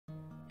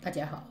大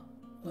家好，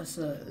我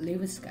是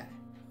Tbsp，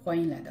 欢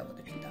迎来到我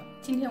的频道。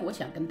今天我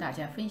想跟大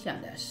家分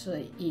享的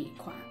是一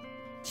款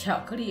巧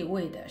克力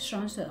味的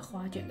双色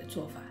花卷的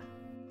做法。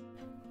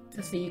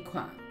这是一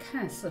款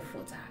看似复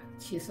杂，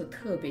其实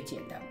特别简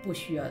单，不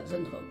需要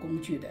任何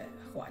工具的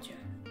花卷，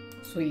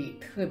所以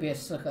特别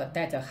适合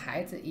带着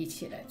孩子一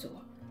起来做。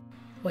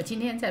我今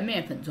天在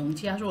面粉中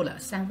加入了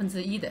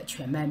1/3的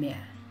全麦面，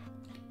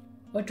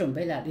我准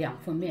备了2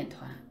份面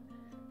团，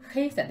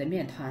黑色的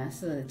面团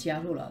是加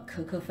入了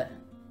可可粉。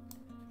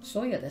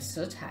所有的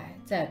食材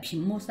在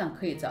屏幕上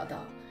可以找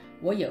到，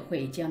我也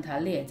会将它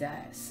列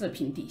在视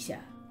频底下。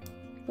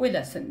为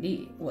了省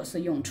力，我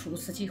是用除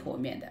湿机和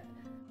面的。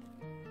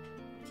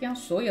将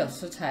所有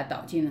食材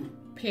倒进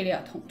配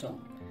料桶中，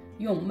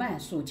用慢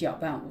速搅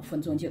拌5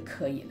分钟就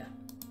可以了。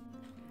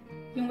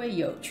因为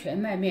有全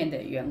麦面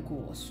的缘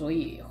故，所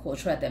以和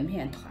出来的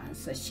面团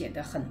是显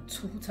得很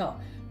粗糙，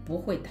不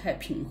会太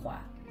平滑，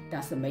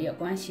但是没有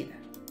关系的。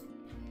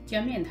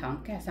将面团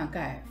盖上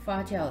盖，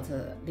发酵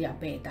至2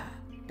倍大，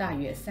大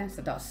约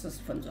30到40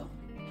分钟，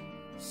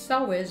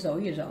稍微揉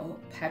一揉，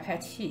排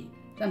气，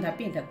让它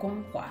变得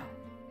光滑，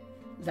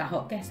然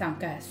后盖上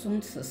盖，松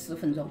弛10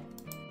分钟。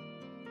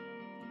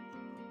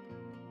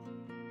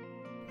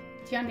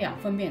将2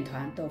份面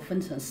团都分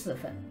成4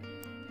份，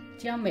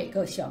将每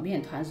个小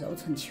面团揉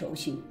成球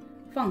形，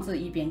放置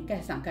一边，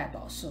盖上盖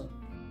保湿。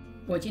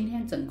我今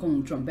天总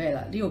共准备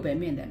了6杯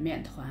面的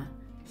面团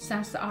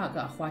，32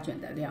个花卷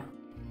的量。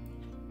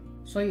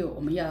所以我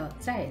们要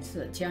再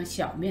次将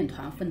小面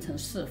团分成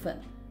4份，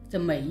这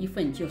每一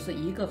份就是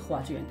1个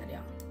花卷的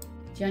量。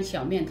将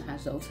小面团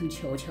揉成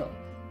球球，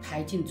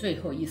排进最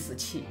后一时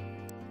期。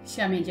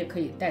下面就可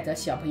以带着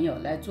小朋友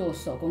来做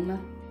手工了。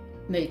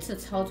每次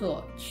操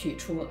作取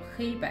出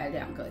黑白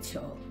2个球，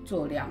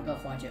做2个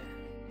花卷。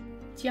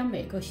将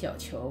每个小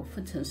球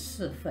分成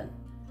4份，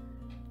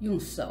用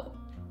手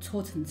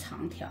搓成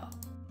长条，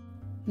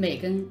每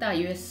根大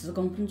约10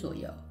公分左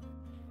右。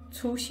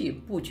粗细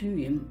不均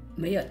匀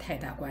没有太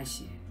大关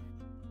系。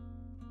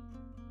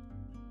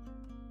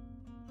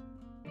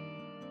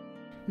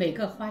每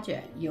个花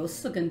卷由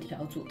4根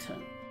条组成，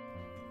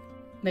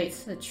每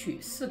次取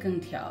4根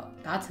条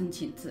达成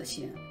紧致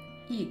线，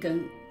一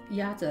根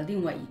压着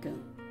另外一根，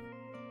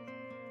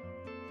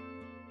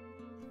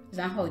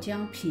然后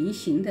将平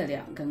行的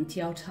2根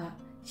交叉，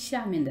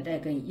下面的那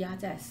根压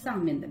在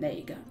上面的那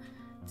一根，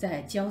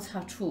在交叉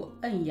处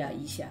按压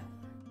一下。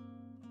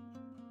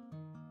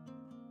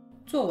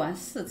做完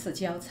4次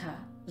交叉，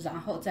然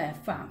后再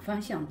反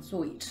方向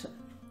做1次，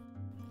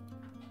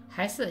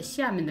还是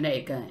下面的那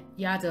一根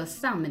压着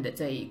上面的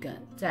这一根，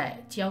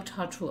在交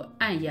叉处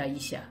按压一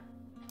下。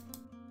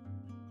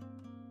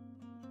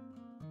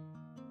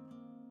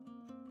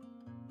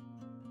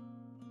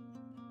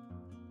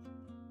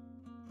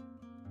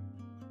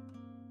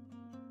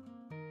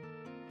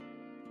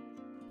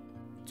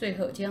最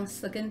后将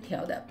4根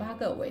条的8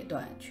个尾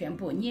端全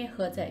部捏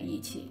合在一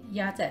起，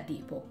压在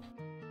底部。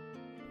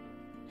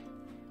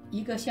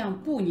一个像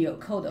布纽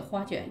扣的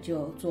花卷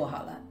就做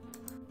好了。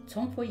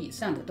重复以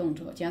上的动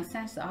作，将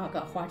32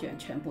个花卷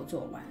全部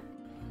做完。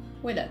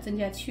为了增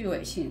加趣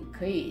味性，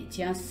可以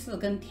将4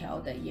根条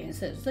的颜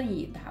色任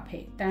意搭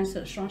配，单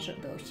色双色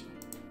都行。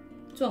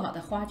做好的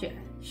花卷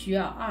需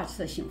要2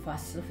次醒发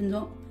10分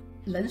钟，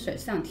冷水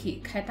上屉，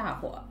开大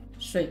火，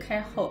水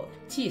开后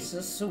计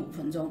时15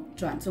分钟，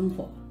转中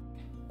火，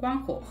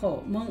关火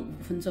后焖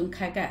5分钟，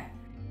开盖。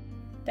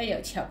带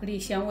有巧克力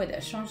香味的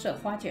双色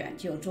花卷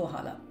就做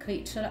好了，可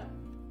以吃了。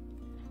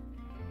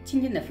今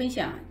天的分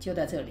享就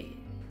到这里，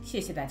谢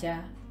谢大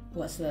家，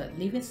我是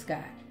Tbsp。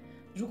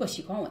如果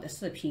喜欢我的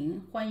视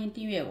频，欢迎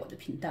订阅我的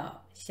频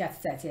道，下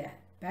次再见，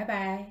拜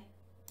拜。